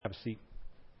seat.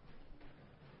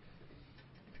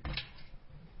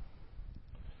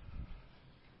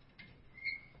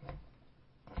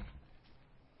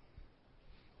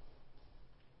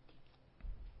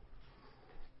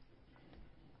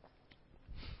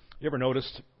 You ever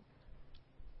noticed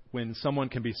when someone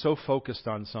can be so focused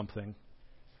on something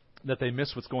that they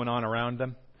miss what's going on around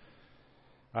them?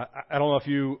 I don't know if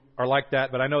you are like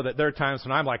that, but I know that there are times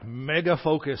when I'm like mega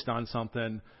focused on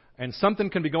something, and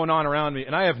something can be going on around me,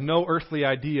 and I have no earthly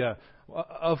idea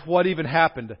of what even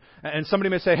happened. And somebody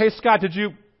may say, "Hey, Scott, did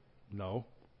you?" No.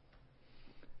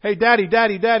 "Hey, Daddy,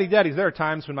 Daddy, Daddy, Daddy." There are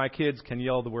times when my kids can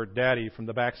yell the word "Daddy" from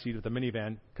the back seat of the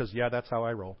minivan, because, yeah, that's how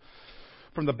I roll.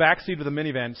 From the back seat of the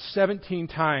minivan 17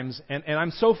 times, and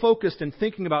I'm so focused and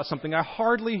thinking about something, I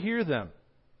hardly hear them.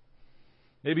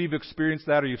 Maybe you've experienced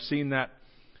that, or you've seen that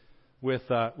with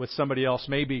somebody else.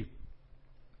 Maybe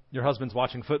your husband's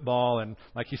watching football, and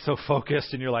like he's so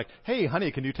focused, and you're like, "Hey,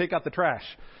 honey, can you take out the trash?"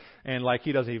 And like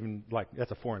he doesn't even, like,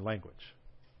 that's a foreign language.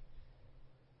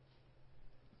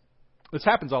 This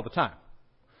happens all the time.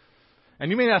 And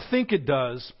you may not think it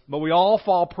does, but we all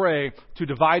fall prey to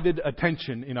divided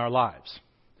attention in our lives.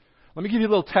 Let me give you a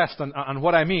little test on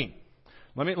what I mean.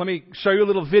 Let me show you a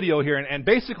little video here. And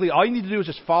basically, all you need to do is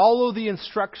just follow the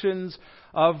instructions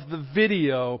of the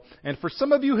video. And for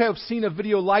some of you who have seen a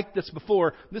video like this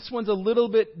before, this one's a little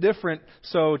bit different.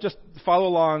 So just follow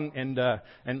along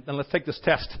and let's take this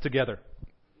test together.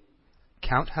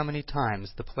 Count how many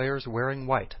times the players wearing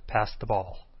white pass the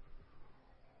ball.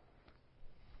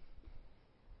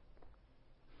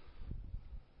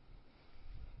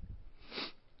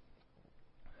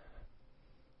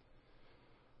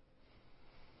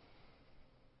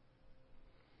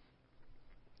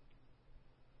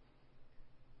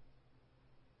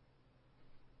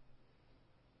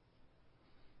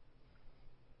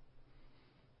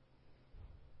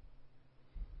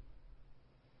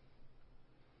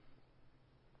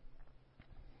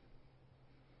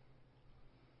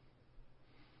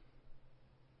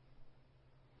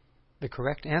 The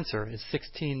correct answer is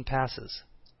 16 passes.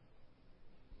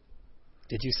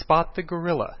 Did you spot the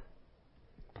gorilla?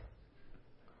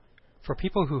 For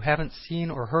people who haven't seen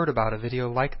or heard about a video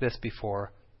like this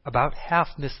before, about half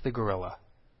missed the gorilla.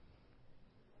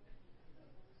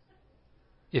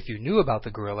 If you knew about the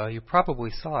gorilla, you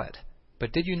probably saw it.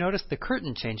 But did you notice the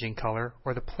curtain changing color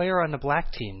or the player on the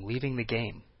black team leaving the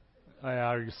game?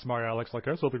 You're smart, Alex. Like,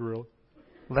 I saw the gorilla.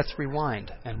 Let's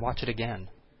rewind and watch it again.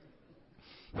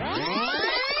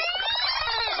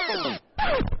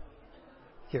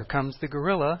 Here comes the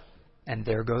gorilla, and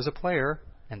there goes a player,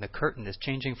 and the curtain is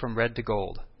changing from red to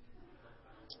gold.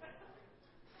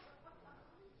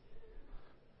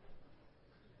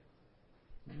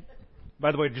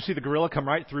 By the way, did you see the gorilla come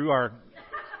right through our...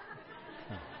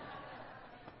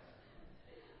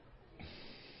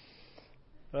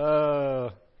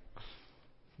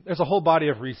 There's a whole body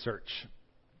of research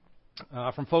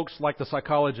from folks like the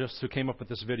psychologists who came up with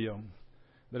this video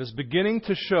that is beginning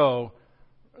to show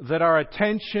that our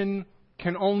attention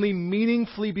can only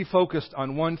meaningfully be focused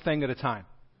on one thing at a time.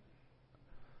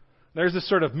 There's this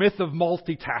sort of myth of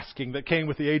multitasking that came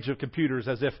with the age of computers,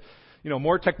 as if,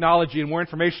 more technology and more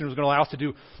information was going to allow us to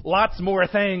do lots more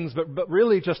things, but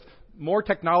really just more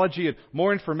technology and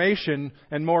more information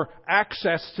and more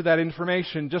access to that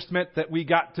information just meant that we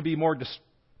got to be more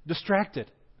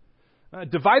distracted.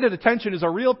 Divided attention is a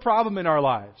real problem in our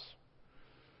lives.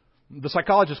 The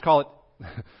psychologists call it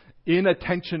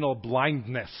inattentional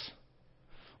blindness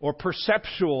or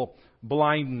perceptual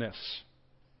blindness.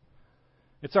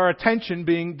 It's our attention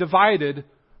being divided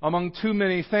among too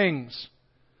many things.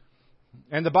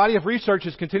 And the body of research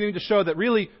is continuing to show that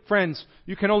really, friends,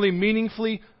 you can only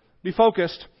meaningfully be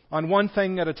focused on one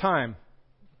thing at a time.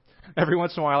 Every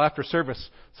once in a while after service,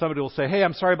 somebody will say, "Hey,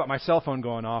 I'm sorry about my cell phone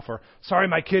going off," or "Sorry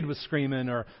my kid was screaming,"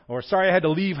 or "Sorry I had to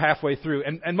leave halfway through."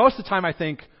 And most of the time I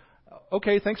think,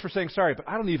 okay, thanks for saying sorry, but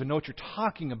I don't even know what you're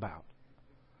talking about.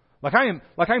 Like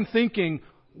I'm thinking,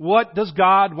 what does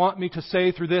God want me to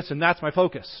say through this? And that's my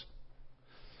focus.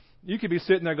 You could be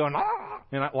sitting there going,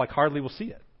 and I hardly will see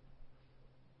it.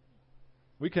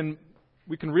 We can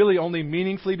really only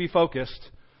meaningfully be focused.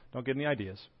 Don't get any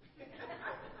ideas.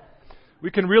 We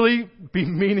can really be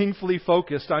meaningfully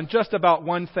focused on just about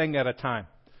one thing at a time.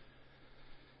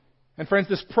 And friends,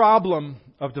 this problem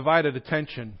of divided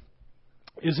attention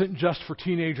isn't just for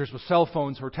teenagers with cell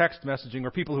phones or text messaging or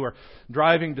people who are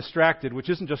driving distracted, which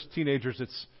isn't just teenagers,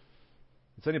 it's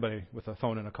anybody with a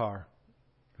phone in a car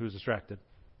who's distracted.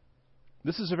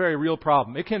 This is a very real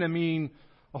problem. It can mean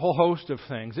a whole host of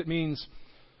things. It means,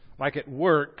 like at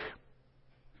work,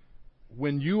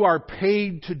 when you are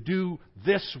paid to do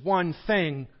this one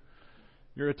thing,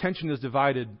 Your attention is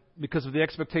divided because of the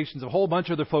expectations of a whole bunch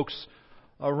of other folks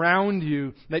around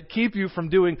you that keep you from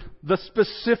doing the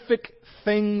specific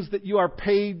things that you are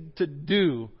paid to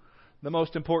do, the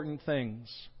most important things.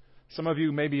 Some of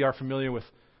you maybe are familiar with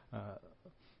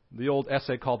the old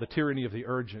essay called The Tyranny of the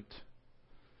Urgent.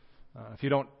 If you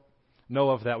don't know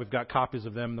of that, we've got copies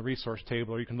of them in the resource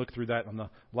table, or you can look through that on the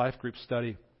life group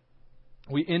study.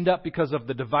 We end up, because of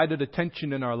the divided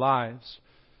attention in our lives,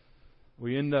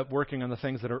 we end up working on the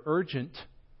things that are urgent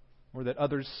or that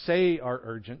others say are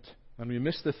urgent, and we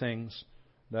miss the things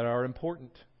that are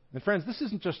important. And friends, this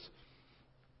isn't just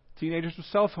teenagers with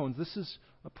cell phones. This is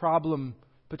a problem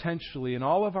potentially in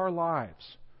all of our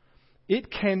lives.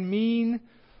 It can mean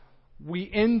we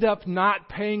end up not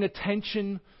paying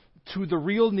attention to the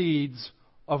real needs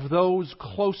of those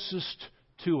closest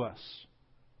to us.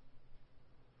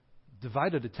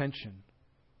 Divided attention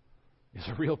is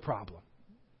a real problem.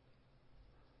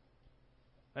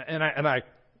 And I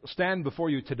stand before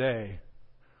you today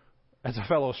as a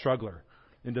fellow struggler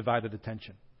in divided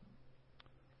attention.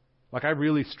 Like, I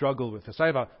really struggle with this. I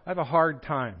have a hard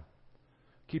time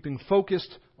keeping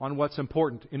focused on what's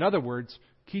important. In other words,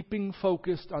 keeping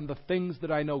focused on the things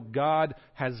that I know God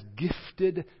has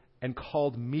gifted and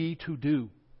called me to do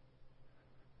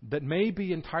that may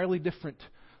be entirely different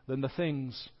than the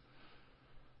things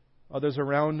others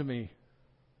around me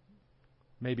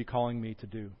may be calling me to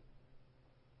do.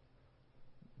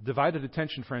 Divided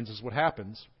attention, friends, is what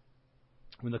happens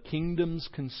when the kingdom's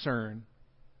concern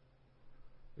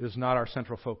is not our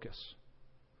central focus.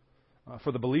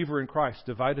 For the believer in Christ,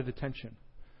 divided attention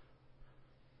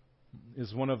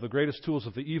is one of the greatest tools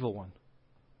of the evil one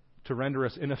to render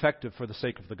us ineffective for the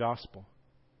sake of the gospel.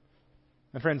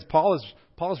 And friends, Paul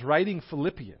is writing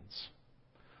Philippians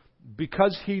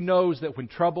because he knows that when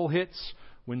trouble hits,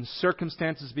 when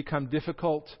circumstances become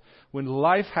difficult, when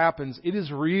life happens, it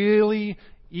is really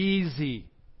easy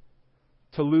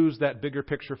to lose that bigger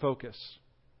picture focus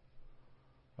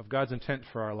of God's intent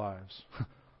for our lives,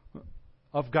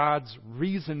 of God's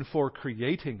reason for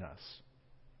creating us.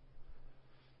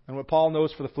 And what Paul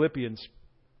knows for the Philippians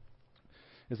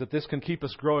is that this can keep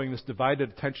us growing, this divided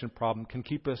attention problem can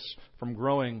keep us from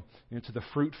growing into the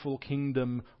fruitful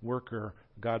kingdom worker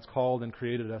God's called and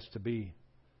created us to be.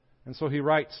 And so he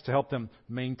writes to help them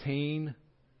maintain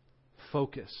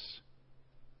focus.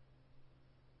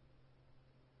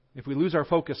 If we lose our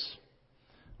focus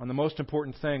on the most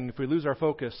important thing, if we lose our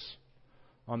focus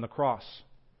on the cross,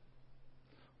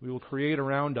 we will create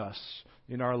around us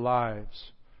in our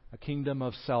lives a kingdom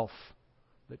of self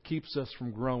that keeps us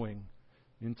from growing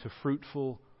into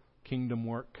fruitful kingdom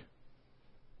work.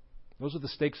 Those are the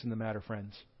stakes in the matter,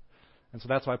 friends. And so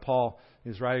that's why Paul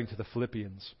is writing to the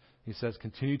Philippians. He says,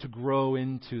 continue to grow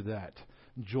into that.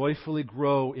 Joyfully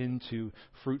grow into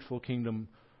fruitful kingdom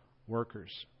workers.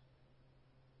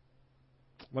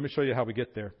 Let me show you how we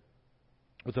get there,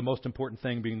 with the most important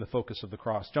thing being the focus of the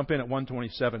cross. Jump in at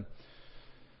 127,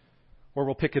 or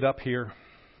we'll pick it up here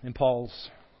in Paul's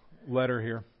letter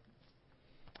here.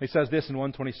 He says this in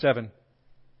 127,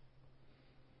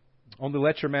 only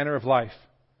let your manner of life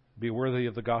be worthy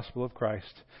of the gospel of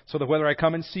Christ, so that whether I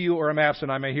come and see you or am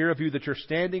absent, I may hear of you that you're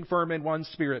standing firm in one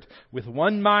spirit, with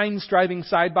one mind striving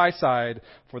side by side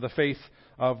for the faith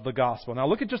of the gospel. Now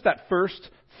look at just that first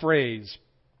phrase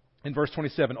in verse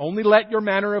 27. Only let your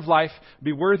manner of life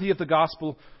be worthy of the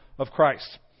gospel of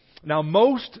Christ. Now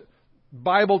most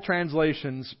Bible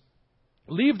translations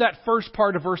leave that first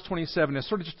part of verse 27 as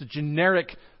sort of just a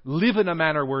generic live in a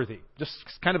manner worthy. Just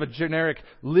kind of a generic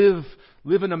live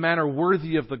in a manner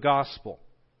worthy of the gospel.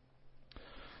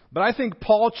 But I think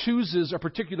Paul chooses a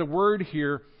particular word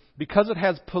here because it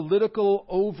has political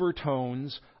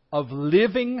overtones of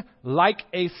living like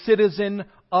a citizen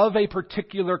of a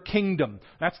particular kingdom.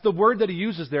 That's the word that he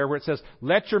uses there where it says,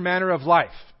 let your manner of life.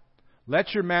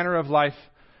 Let your manner of life,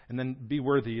 and then be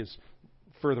worthy is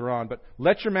further on. But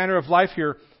let your manner of life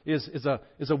here is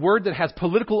a word that has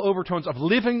political overtones of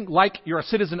living like you're a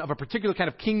citizen of a particular kind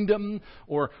of kingdom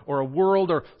or a world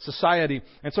or society.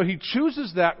 And so he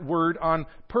chooses that word on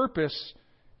purpose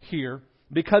here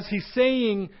because he's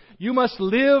saying you must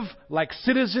live like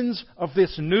citizens of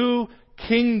this new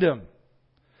kingdom.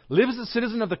 Live as a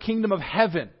citizen of the kingdom of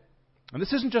heaven. And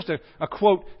this isn't just a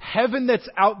quote, heaven that's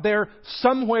out there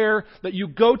somewhere that you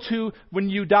go to when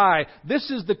you die. This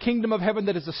is the kingdom of heaven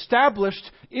that is established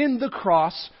in the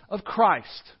cross of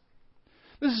Christ.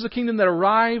 This is a kingdom that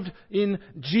arrived in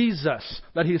Jesus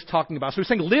that he's talking about. So he's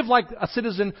saying live like a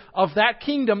citizen of that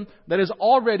kingdom that is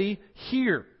already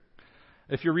here.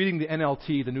 If you're reading the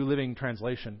NLT, the New Living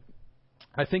Translation,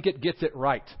 I think it gets it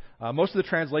right Most of the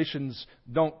translations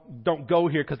don't go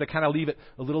here because they kind of leave it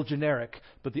a little generic.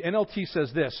 But the NLT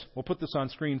says this. We'll put this on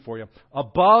screen for you.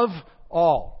 Above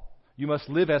all, you must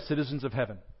live as citizens of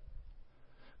heaven,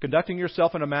 conducting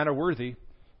yourself in a manner worthy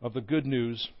of the good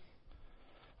news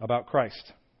about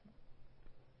Christ.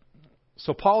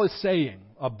 So Paul is saying,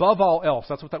 above all else,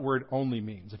 that's what that word only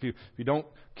means. If you don't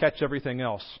catch everything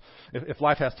else, if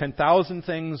life has 10,000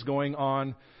 things going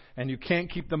on and you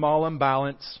can't keep them all in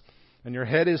balance and your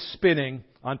head is spinning,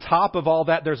 on top of all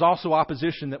that, there's also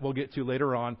opposition that we'll get to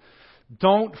later on.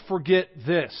 Don't forget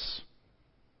this.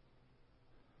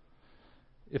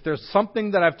 If there's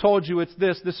something that I've told you, it's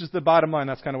this. This is the bottom line.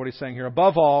 That's kind of what he's saying here.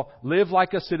 Above all, live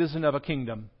like a citizen of a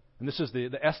kingdom. And this is the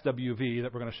SWV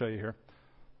that we're going to show you here.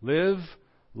 Live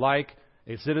like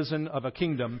a citizen of a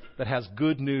kingdom that has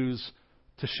good news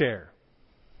to share.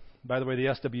 By the way, the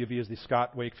SWV is the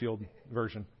Scott Wakefield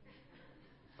version.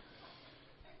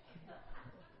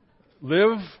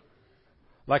 Live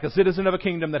like a citizen of a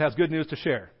kingdom that has good news to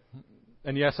share.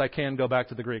 And yes, I can go back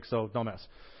to the Greek, so don't mess.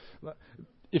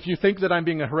 If you think that I'm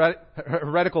being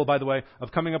heretical, by the way,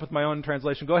 of coming up with my own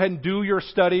translation, go ahead and do your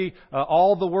study.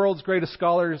 All the world's greatest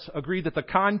scholars agree that the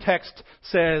context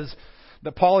says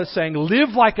that Paul is saying, live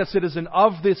like a citizen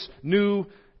of this new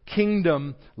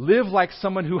kingdom. Live like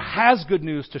someone who has good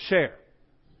news to share.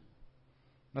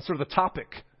 That's sort of the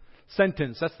topic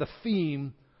sentence. That's the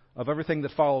theme of everything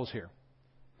that follows here.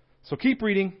 So keep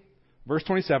reading. Verse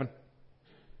 27.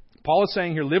 Paul is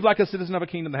saying here, live like a citizen of a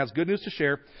kingdom that has good news to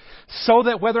share, so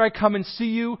that whether I come and see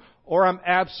you or I'm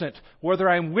absent, whether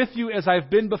I'm with you as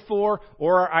I've been before,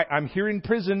 or I'm here in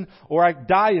prison, or I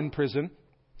die in prison,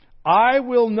 I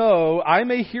will know, I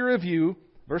may hear of you,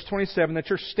 verse 27, that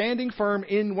you're standing firm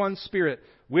in one spirit,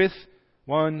 with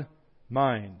one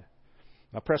mind.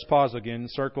 Now press pause again,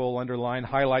 circle, underline,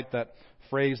 highlight that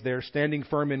phrase there, standing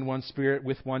firm in one spirit,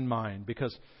 with one mind.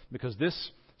 Because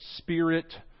this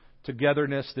spirit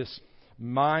togetherness, this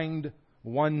mind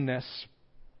oneness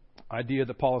idea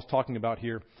that Paul is talking about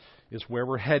here is where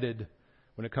we're headed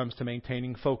when it comes to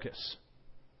maintaining focus.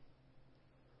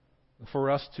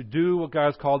 For us to do what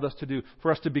God's called us to do,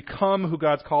 for us to become who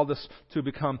God's called us to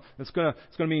become, it's going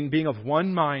to mean being of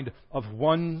one mind, of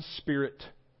one spirit.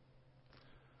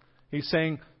 He's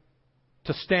saying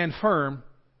to stand firm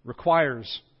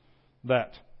requires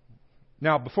that.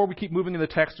 Now, before we keep moving in the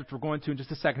text, which we're going to in just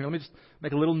a second, let me just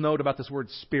make a little note about this word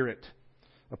spirit.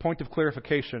 A point of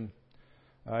clarification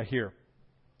here.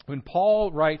 When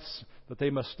Paul writes that they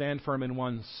must stand firm in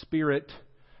one spirit,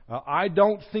 I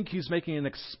don't think he's making an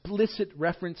explicit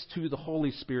reference to the Holy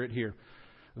Spirit here.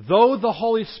 Though the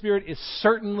Holy Spirit is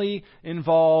certainly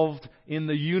involved in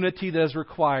the unity that is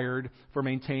required for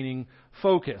maintaining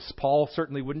focus. Paul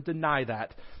certainly wouldn't deny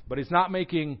that. But he's not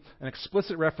making an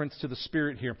explicit reference to the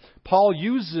Spirit here. Paul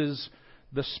uses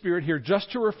the Spirit here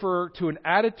just to refer to an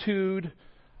attitude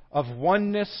of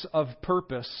oneness of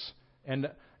purpose and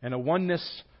a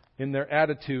oneness in their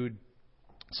attitude.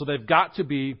 So they've got to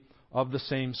be of the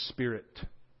same Spirit.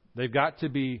 They've got to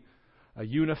be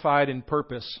unified in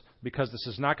purpose, because this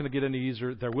is not going to get any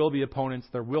easier. There will be opponents.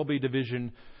 There will be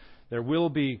division. There will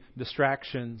be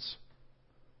distractions.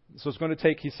 So it's going to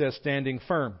take, he says, standing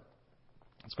firm.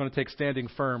 It's going to take standing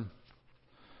firm.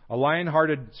 A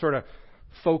lion-hearted sort of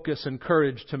focus and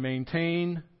courage to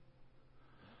maintain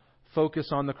focus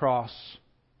on the cross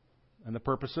and the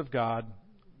purpose of God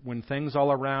when things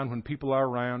all around, when people are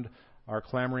around, are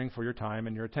clamoring for your time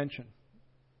and your attention.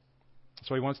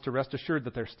 So he wants to rest assured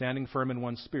that they're standing firm in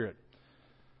one spirit.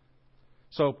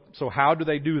 So how do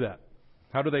they do that?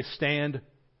 How do they stand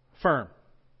firm?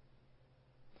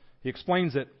 He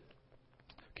explains it.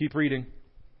 Keep reading.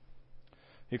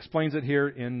 He explains it here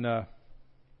in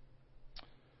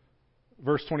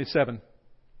verse 27.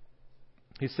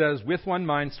 He says, with one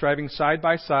mind, striving side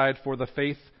by side for the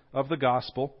faith of the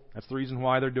gospel. That's the reason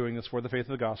why they're doing this, for the faith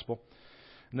of the gospel.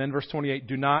 And then verse 28,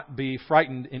 do not be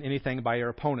frightened in anything by your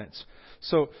opponents.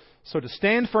 So to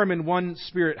stand firm in one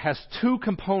spirit has two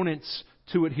components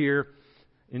to it here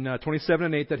in 27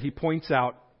 and 8 that he points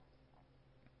out.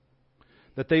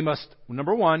 That they must,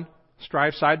 number one,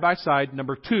 strive side by side.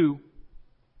 Number two,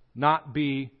 not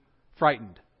be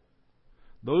frightened.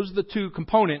 Those are the two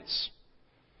components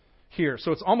here.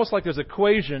 So it's almost like there's an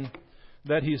equation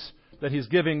that he's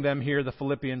giving them here, the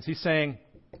Philippians. He's saying,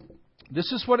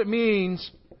 this is what it means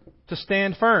to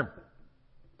stand firm.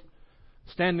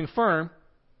 Standing firm,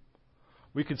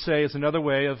 we could say, is another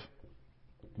way of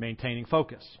maintaining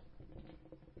focus.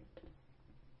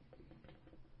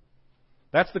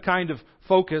 That's the kind of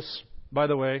focus, by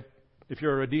the way, if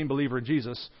you're a redeemed believer in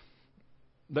Jesus,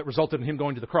 that resulted in him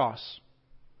going to the cross.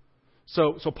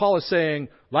 So Paul is saying,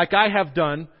 like I have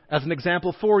done as an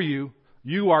example for you,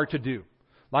 you are to do.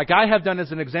 Like I have done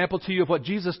as an example to you of what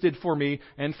Jesus did for me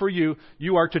and for you,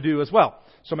 you are to do as well.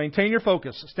 So maintain your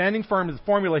focus. Standing firm, the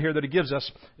formula here that he gives us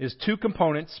is two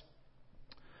components.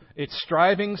 It's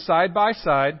striving side by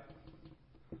side,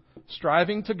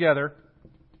 striving together,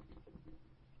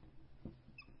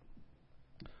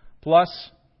 plus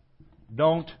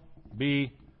don't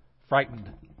be frightened.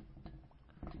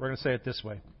 We're going to say it this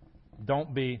way.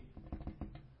 Don't be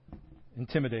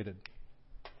intimidated.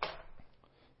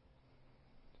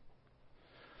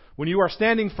 When you are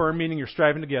standing firm, meaning you're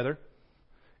striving together,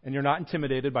 and you're not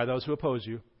intimidated by those who oppose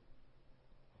you,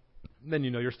 then you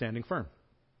know you're standing firm.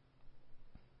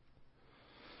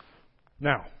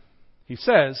 Now, he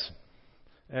says,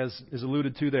 as is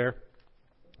alluded to there,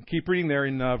 keep reading there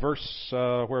in verse,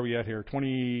 where are we at here?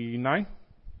 29?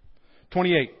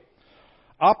 28.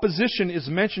 Opposition is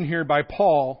mentioned here by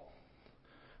Paul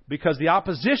because the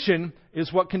opposition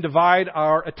is what can divide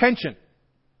our attention.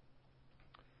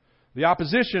 The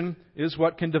opposition is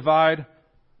what can divide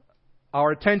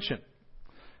our attention.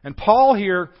 And Paul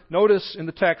here, notice in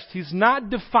the text, he's not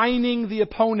defining the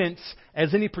opponents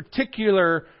as any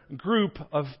particular group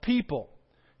of people.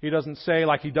 He doesn't say,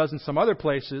 like he does in some other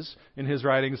places in his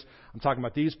writings, I'm talking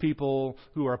about these people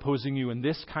who are opposing you in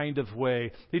this kind of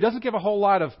way. He doesn't give a whole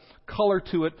lot of color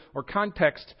to it or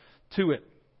context to it.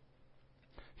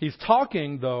 He's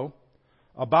talking, though,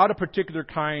 about a particular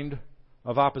kind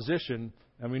of opposition.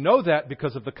 And we know that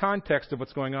because of the context of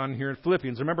what's going on here in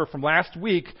Philippians. Remember from last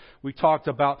week, we talked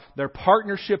about their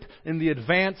partnership in the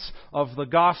advance of the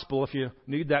gospel. If you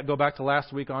need that, go back to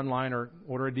last week online or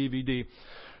order a DVD.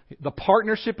 The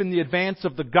partnership in the advance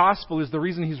of the gospel is the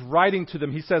reason he's writing to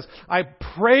them. He says, I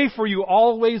pray for you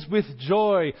always with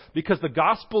joy because the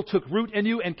gospel took root in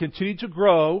you and continued to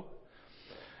grow.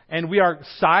 And we are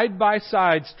side by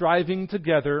side striving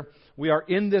together. We are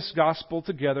in this gospel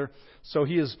together. So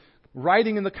he is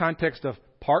writing in the context of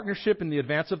partnership in the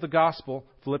advance of the gospel,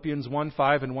 Philippians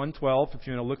 1:5 and 1:12, if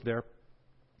you want to look there.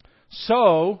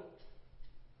 So,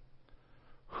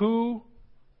 who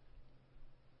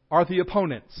are the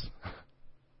opponents?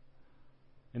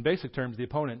 In basic terms, the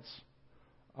opponents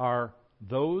are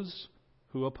those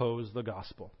who oppose the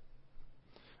gospel.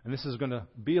 And this is going to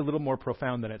be a little more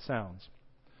profound than it sounds.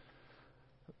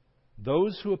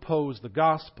 Those who oppose the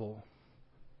gospel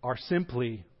are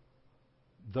simply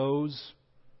those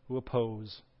who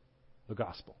oppose the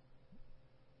gospel.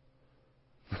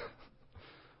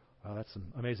 Wow, that's some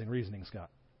amazing reasoning,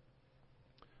 Scott.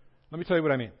 Let me tell you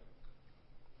what I mean.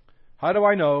 How do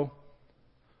I know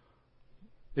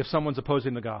if someone's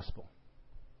opposing the gospel?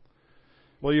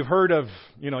 Well, you've heard of,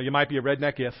 you might be a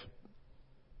redneck if.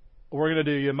 What we're going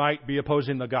to do, you might be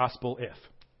opposing the gospel if.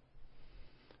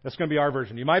 That's going to be our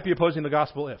version. You might be opposing the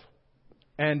gospel if.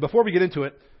 And before we get into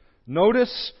it,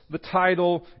 notice the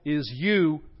title is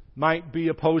You Might Be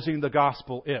Opposing the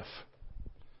Gospel If.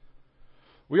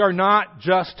 We are not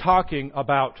just talking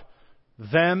about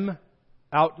them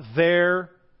out there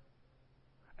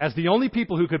as the only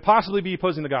people who could possibly be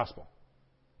opposing the gospel.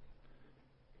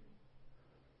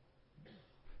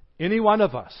 Any one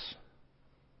of us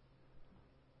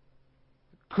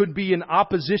could be in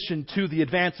opposition to the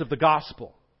advance of the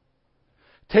gospel,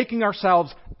 taking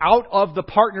ourselves out of the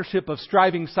partnership of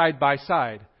striving side by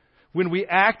side when we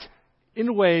act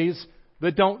in ways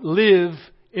that don't live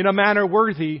in a manner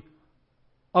worthy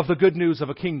of the good news of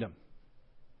a kingdom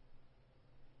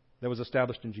that was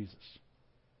established in Jesus.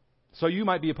 So you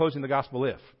might be opposing the gospel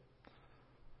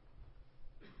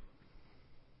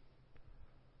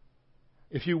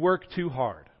if you work too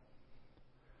hard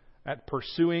at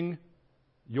pursuing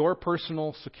your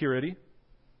personal security,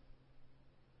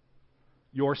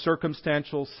 your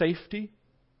circumstantial safety,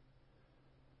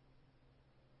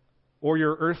 or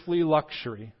your earthly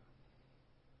luxury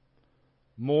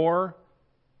more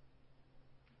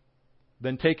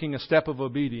than taking a step of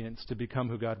obedience to become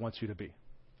who God wants you to be.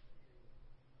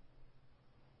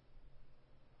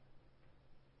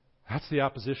 That's the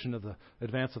opposition of the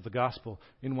advance of the gospel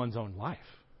in one's own life.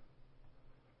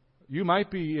 You might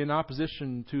be in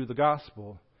opposition to the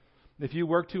gospel if you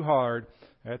work too hard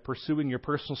at pursuing your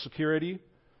personal security,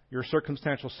 your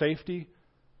circumstantial safety,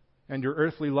 and your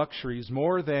earthly luxuries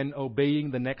more than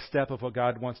obeying the next step of what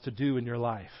God wants to do in your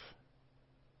life.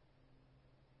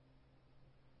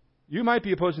 You might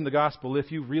be opposing the gospel if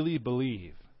you really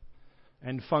believe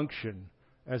and function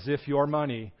as if your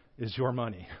money is your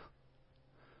money.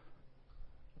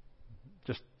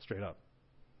 Just straight up.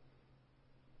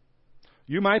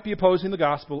 You might be opposing the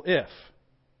gospel if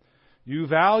you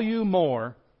value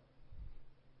more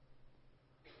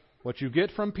what you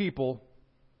get from people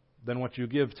than what you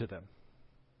give to them.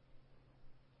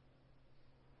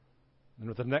 And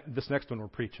with this next one, we're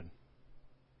preaching.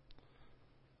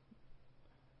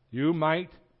 You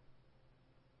might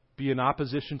be in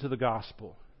opposition to the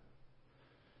gospel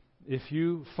if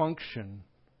you function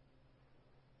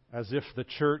as if the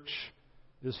church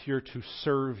is here to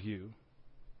serve you,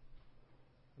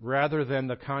 rather than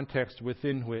the context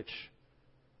within which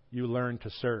you learn to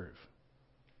serve.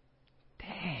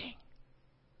 Dang.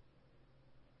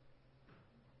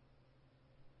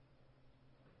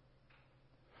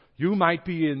 You might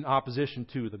be in opposition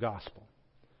to the gospel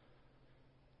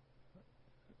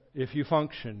if you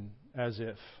function as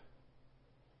if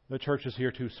the church is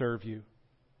here to serve you,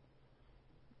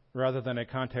 rather than a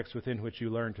context within which you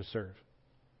learn to serve.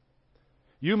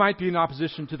 You might be in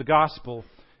opposition to the gospel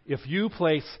if you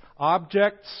place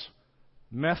objects,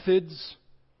 methods,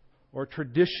 or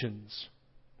traditions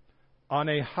on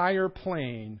a higher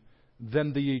plane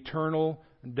than the eternal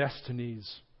destinies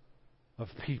of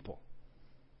people.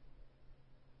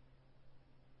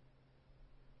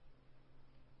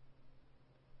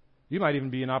 You might even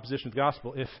be in opposition to the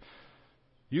gospel if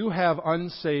you have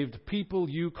unsaved people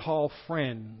you call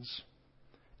friends,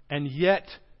 and yet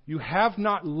you have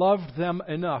not loved them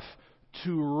enough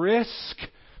to risk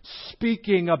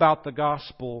speaking about the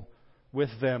gospel with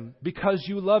them because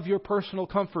you love your personal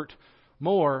comfort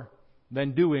more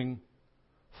than doing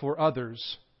for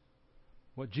others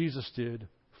what Jesus did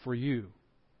for you.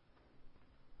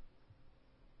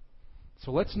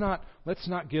 So let's not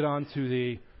get on to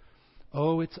the,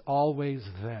 oh, it's always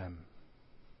them.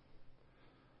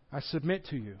 I submit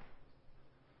to you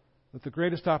that the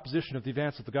greatest opposition of the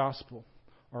advance of the gospel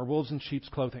are wolves in sheep's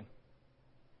clothing,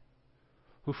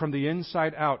 who from the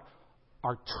inside out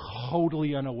are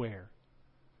totally unaware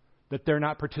that they're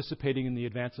not participating in the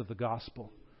advance of the gospel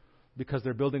because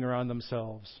they're building around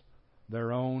themselves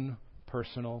their own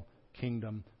personal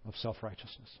kingdom of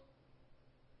self-righteousness.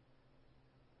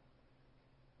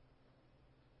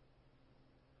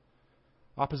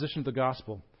 Opposition to the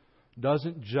gospel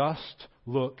doesn't just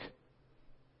look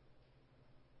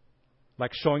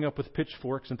like showing up with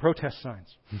pitchforks and protest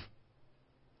signs.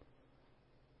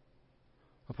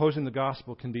 Opposing the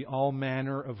gospel can be all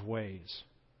manner of ways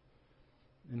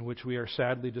in which we are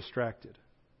sadly distracted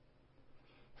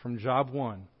from job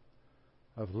one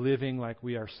of living like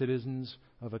we are citizens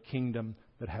of a kingdom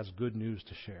that has good news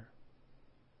to share.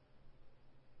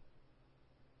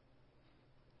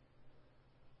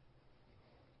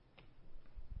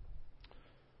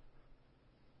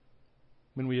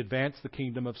 When we advance the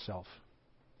kingdom of self,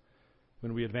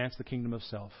 over the advance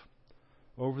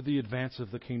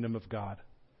of the kingdom of God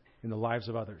in the lives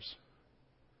of others,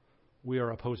 we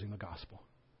are opposing the gospel.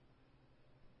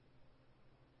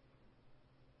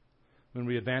 When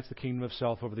we advance the kingdom of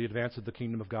self over the advance of the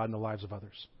kingdom of God in the lives of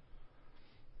others,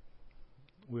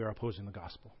 we are opposing the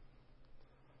gospel.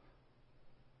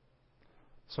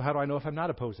 So how do I know if I'm not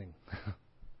opposing?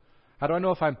 How do I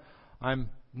know if I'm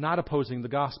not opposing the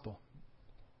gospel?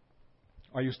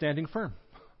 Are you standing firm?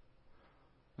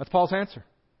 That's Paul's answer.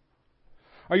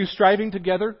 Are you striving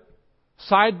together,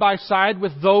 side by side,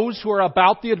 with those who are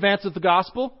about the advance of the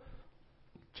gospel?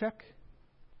 Check.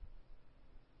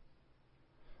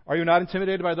 Are you not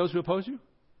intimidated by those who oppose you?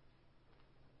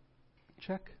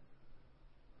 Check.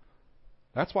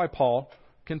 That's why Paul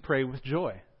can pray with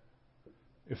joy.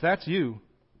 If that's you,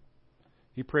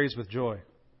 he prays with joy.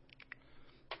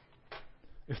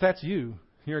 If that's you,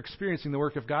 you're experiencing the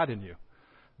work of God in you.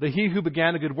 The He who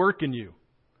began a good work in you,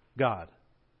 God,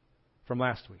 from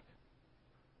last week.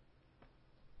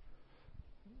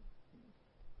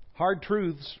 Hard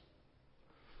truths,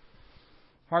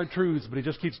 but He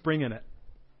just keeps bringing it.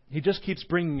 He just keeps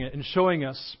bringing it and showing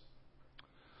us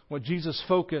what Jesus'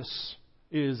 focus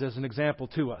is as an example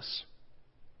to us.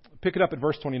 Pick it up at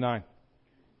verse 29.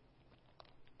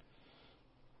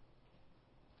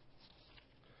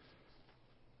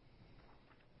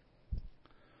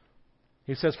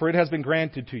 He says, "For it has been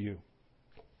granted to you."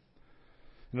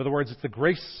 In other words, it's the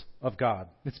grace of God.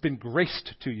 It's been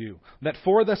graced to you that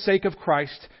for the sake of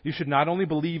Christ, you should not only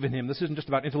believe in Him. This isn't just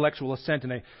about intellectual assent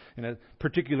in a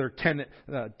particular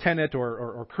tenet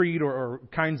or creed or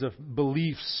kinds of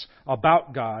beliefs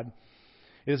about God.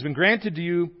 It has been granted to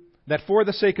you that for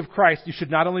the sake of Christ, you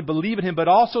should not only believe in Him, but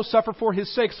also suffer for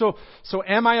His sake. So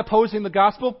am I opposing the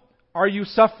gospel? Are you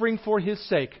suffering for His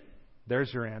sake?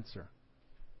 There's your answer.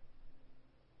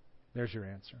 There's your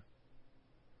answer.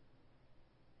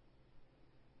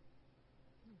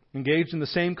 Engaged in the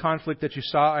same conflict that you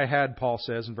saw I had, Paul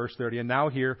says in verse 30, and now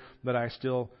hear that I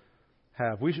still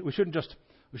have. We shouldn't just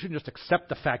accept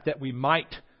the fact that we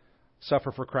might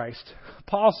suffer for Christ.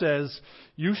 Paul says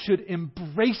you should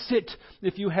embrace it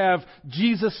if you have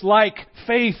Jesus-like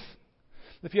faith.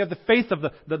 If you have the faith of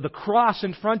the cross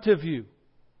in front of you.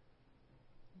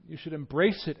 You should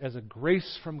embrace it as a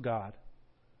grace from God.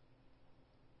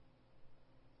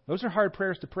 Those are hard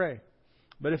prayers to pray.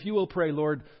 But if you will pray,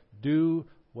 Lord, do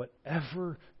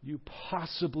whatever you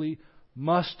possibly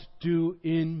must do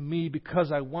in me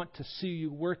because I want to see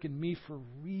you work in me for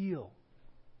real.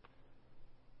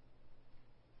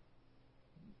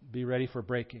 Be ready for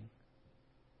breaking.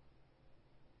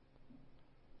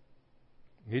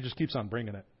 He just keeps on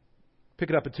bringing it. Pick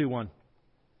it up at 2:1.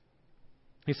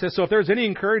 He says, so if there's any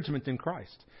encouragement in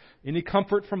Christ, any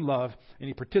comfort from love,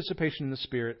 any participation in the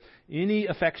Spirit, any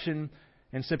affection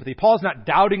and sympathy. Paul's not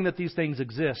doubting that these things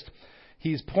exist.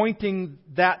 He's pointing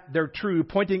that they're true,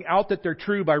 pointing out that they're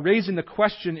true by raising the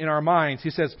question in our minds. He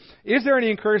says, is there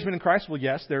any encouragement in Christ? Well,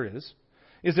 yes, there is.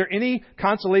 Is there any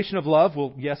consolation of love?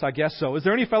 Well, yes, I guess so. Is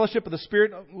there any fellowship of the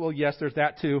Spirit? Well, yes, there's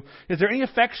that too. Is there any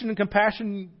affection and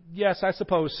compassion? Yes, I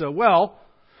suppose so. Well,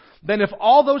 then if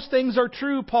all those things are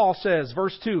true, Paul says,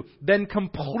 verse 2, then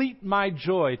complete my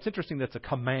joy. It's interesting that's a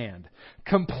command.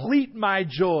 Complete my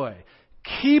joy.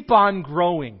 Keep on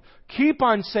growing. Keep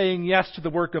on saying yes to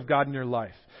the work of God in your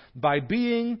life by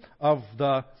being of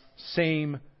the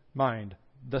same mind,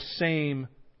 the same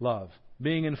love,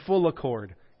 being in full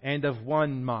accord and of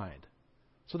one mind.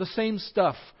 So the same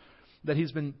stuff that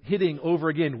he's been hitting over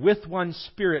again, with one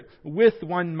spirit, with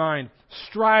one mind.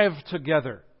 Strive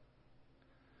together,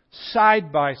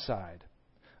 side by side.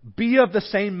 Be of the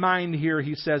same mind here,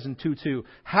 he says in 2:2.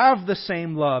 Have the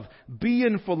same love. Be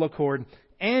in full accord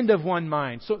and of one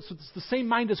mind. So it's the same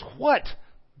mind as what,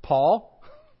 Paul?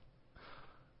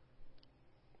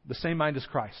 The same mind as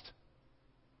Christ.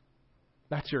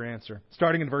 That's your answer.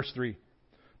 Starting in verse 3.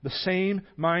 The same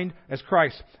mind as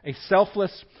Christ. A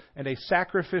selfless and a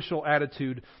sacrificial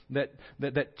attitude that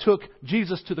took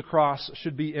Jesus to the cross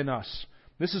should be in us.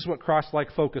 This is what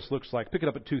cross-like focus looks like. Pick it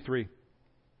up at 2:3.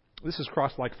 This is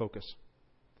cross-like focus.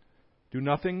 Do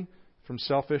nothing from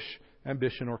selfish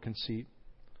ambition or conceit,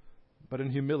 but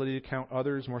in humility count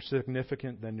others more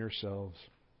significant than yourselves.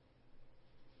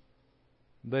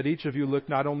 Let each of you look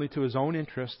not only to his own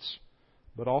interests,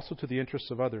 but also to the interests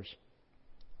of others.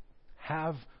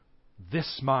 Have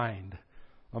this mind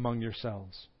among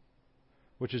yourselves,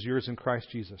 which is yours in Christ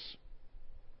Jesus,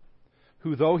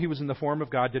 who, though he was in the form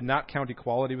of God, did not count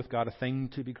equality with God a thing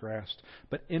to be grasped,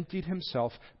 but emptied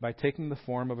himself by taking the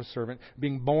form of a servant,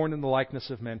 being born in the likeness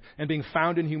of men, and being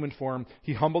found in human form,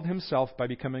 he humbled himself by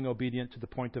becoming obedient to the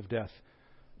point of death,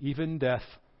 even death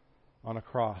on a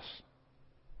cross.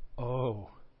 Oh,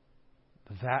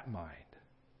 that mind.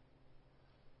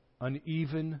 An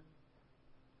even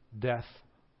death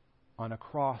on a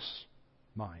cross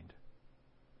mind.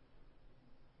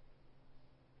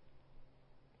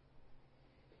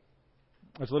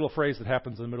 There's a little phrase that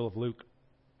happens in the middle of Luke.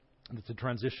 And it's a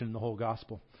transition in the whole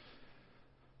gospel.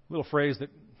 A little phrase that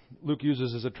Luke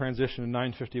uses as a transition in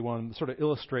 9:51 that sort of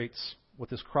illustrates what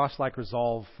this cross-like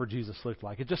resolve for Jesus looked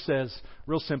like. It just says,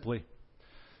 real simply,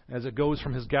 as it goes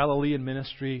from his Galilean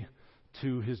ministry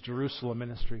to his Jerusalem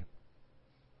ministry,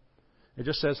 it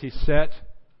just says he set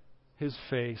his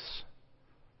face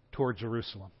toward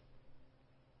Jerusalem.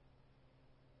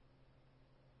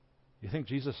 You think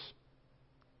Jesus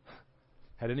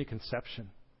had any conception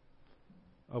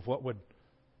of what would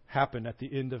happen at the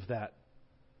end of that?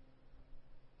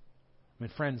 I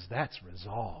mean, friends, that's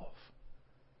resolve.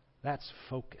 That's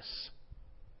focus.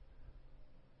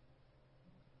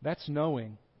 That's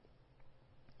knowing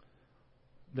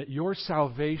that your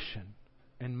salvation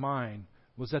and mine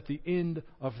was at the end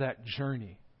of that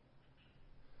journey.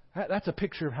 That's a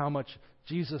picture of how much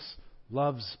Jesus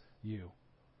loves you.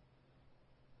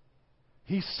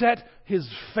 He set his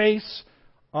face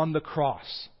on the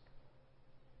cross.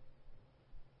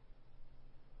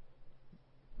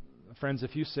 Friends,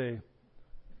 if you say,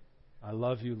 I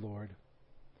love you, Lord,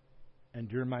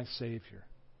 and you're my Savior,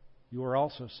 you are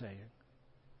also saying,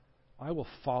 I will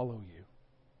follow you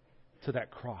to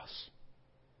that cross.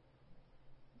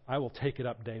 I will take it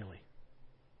up daily.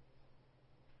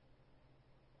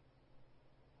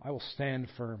 I will stand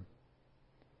firm.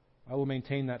 I will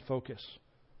maintain that focus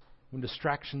when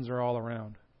distractions are all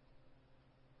around.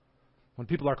 When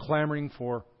people are clamoring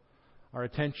for our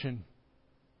attention,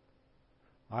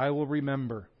 I will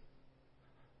remember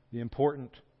the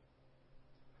important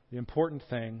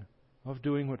thing of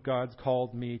doing what God's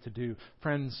called me to do.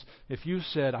 Friends, if you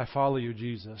said, I follow you,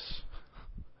 Jesus,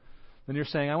 then you're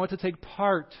saying, I want to take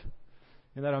part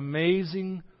in that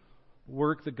amazing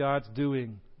work that God's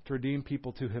doing to redeem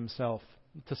people to himself,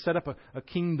 to set up a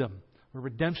kingdom where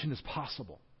redemption is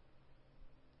possible.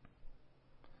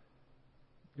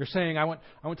 You're saying, I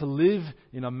want to live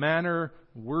in a manner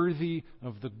worthy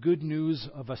of the good news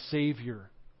of a Savior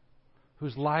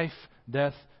whose life,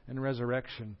 death, and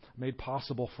resurrection made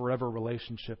possible forever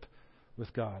relationship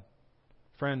with God.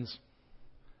 Friends,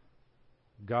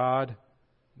 God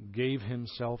gave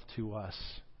Himself to us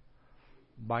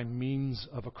by means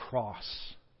of a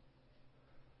cross.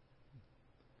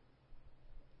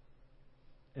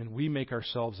 And we make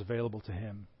ourselves available to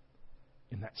Him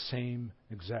in that same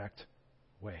exact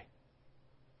way.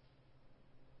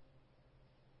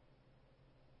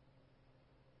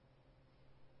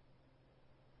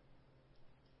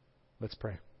 Let's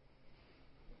pray.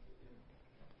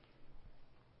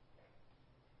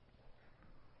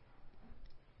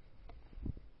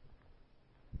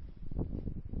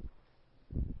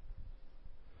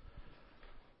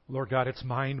 Lord God, it's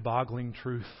mind-boggling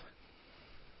truth.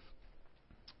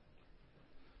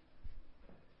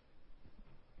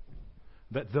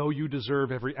 That though you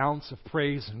deserve every ounce of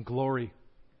praise and glory,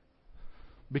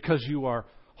 because you are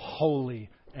holy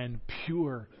and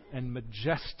pure and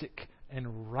majestic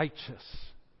and righteous,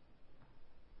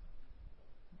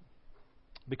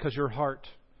 because your heart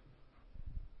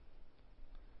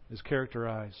is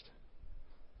characterized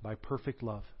by perfect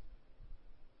love.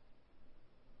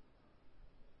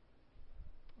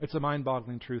 It's a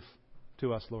mind-boggling truth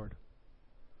to us, Lord,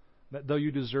 that though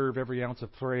you deserve every ounce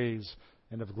of praise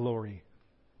and of glory,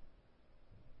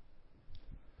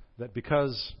 that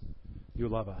because you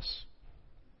love us,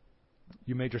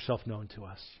 you made yourself known to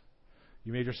us.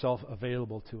 You made yourself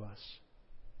available to us.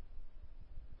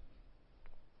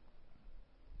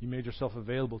 You made yourself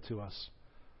available to us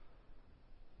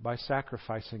by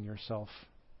sacrificing yourself.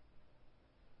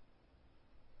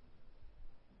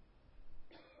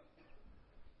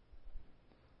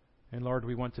 And Lord,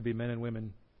 we want to be men and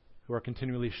women who are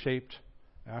continually shaped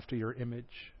after your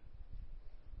image,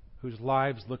 whose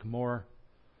lives look more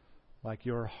like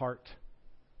your heart,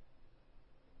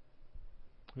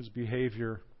 whose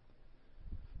behavior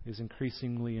is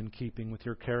increasingly in keeping with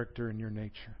your character and your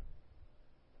nature.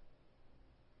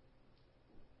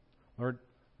 Lord,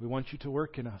 we want you to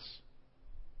work in us.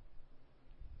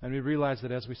 And we realize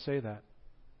that as we say that,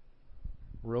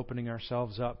 we're opening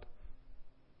ourselves up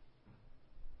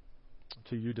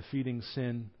to you defeating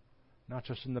sin, not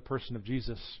just in the person of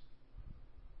Jesus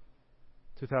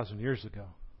 2,000 years ago,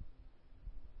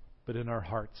 but in our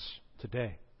hearts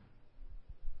today.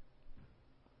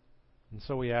 And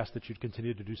so we ask that you'd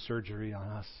continue to do surgery on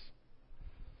us,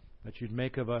 that you'd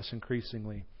make of us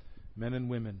increasingly men and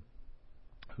women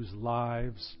whose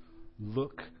lives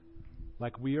look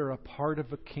like we are a part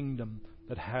of a kingdom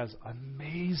that has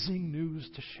amazing news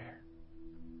to share.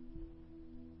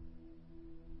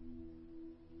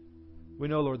 We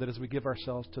know, Lord, that as we give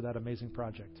ourselves to that amazing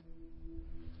project,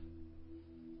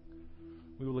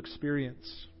 we will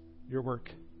experience your work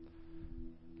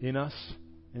in us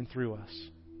and through us.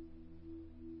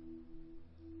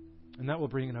 And that will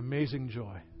bring an amazing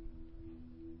joy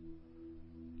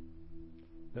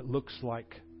that looks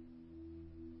like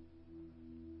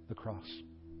the cross.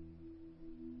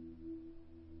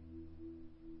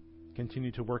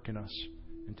 Continue to work in us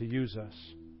and to use us.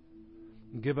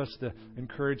 And give us the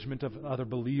encouragement of other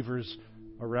believers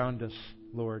around us,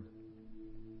 Lord.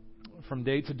 From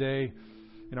day to day,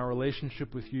 in our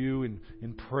relationship with you,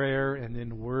 in prayer and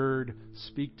in word,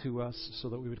 speak to us so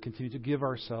that we would continue to give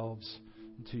ourselves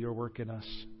to your work in us.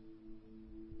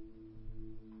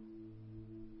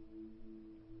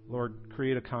 Lord,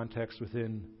 create a context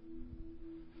within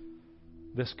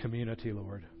this community,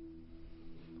 Lord,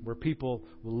 where people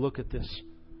will look at this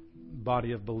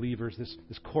body of believers,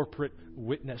 this corporate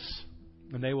witness,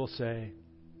 and they will say,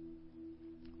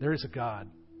 there is a God,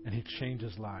 and He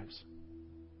changes lives.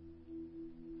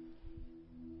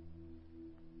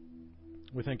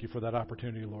 We thank you for that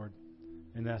opportunity, Lord,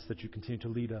 and ask that you continue to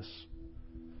lead us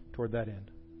toward that end.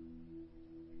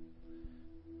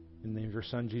 In the name of your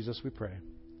Son, Jesus, we pray.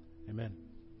 Amen.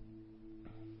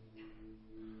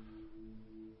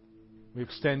 We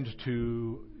extend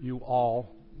to you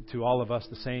all, to all of us,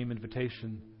 the same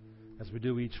invitation as we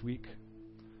do each week.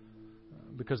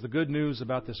 Because the good news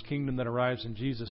about this kingdom that arrives in Jesus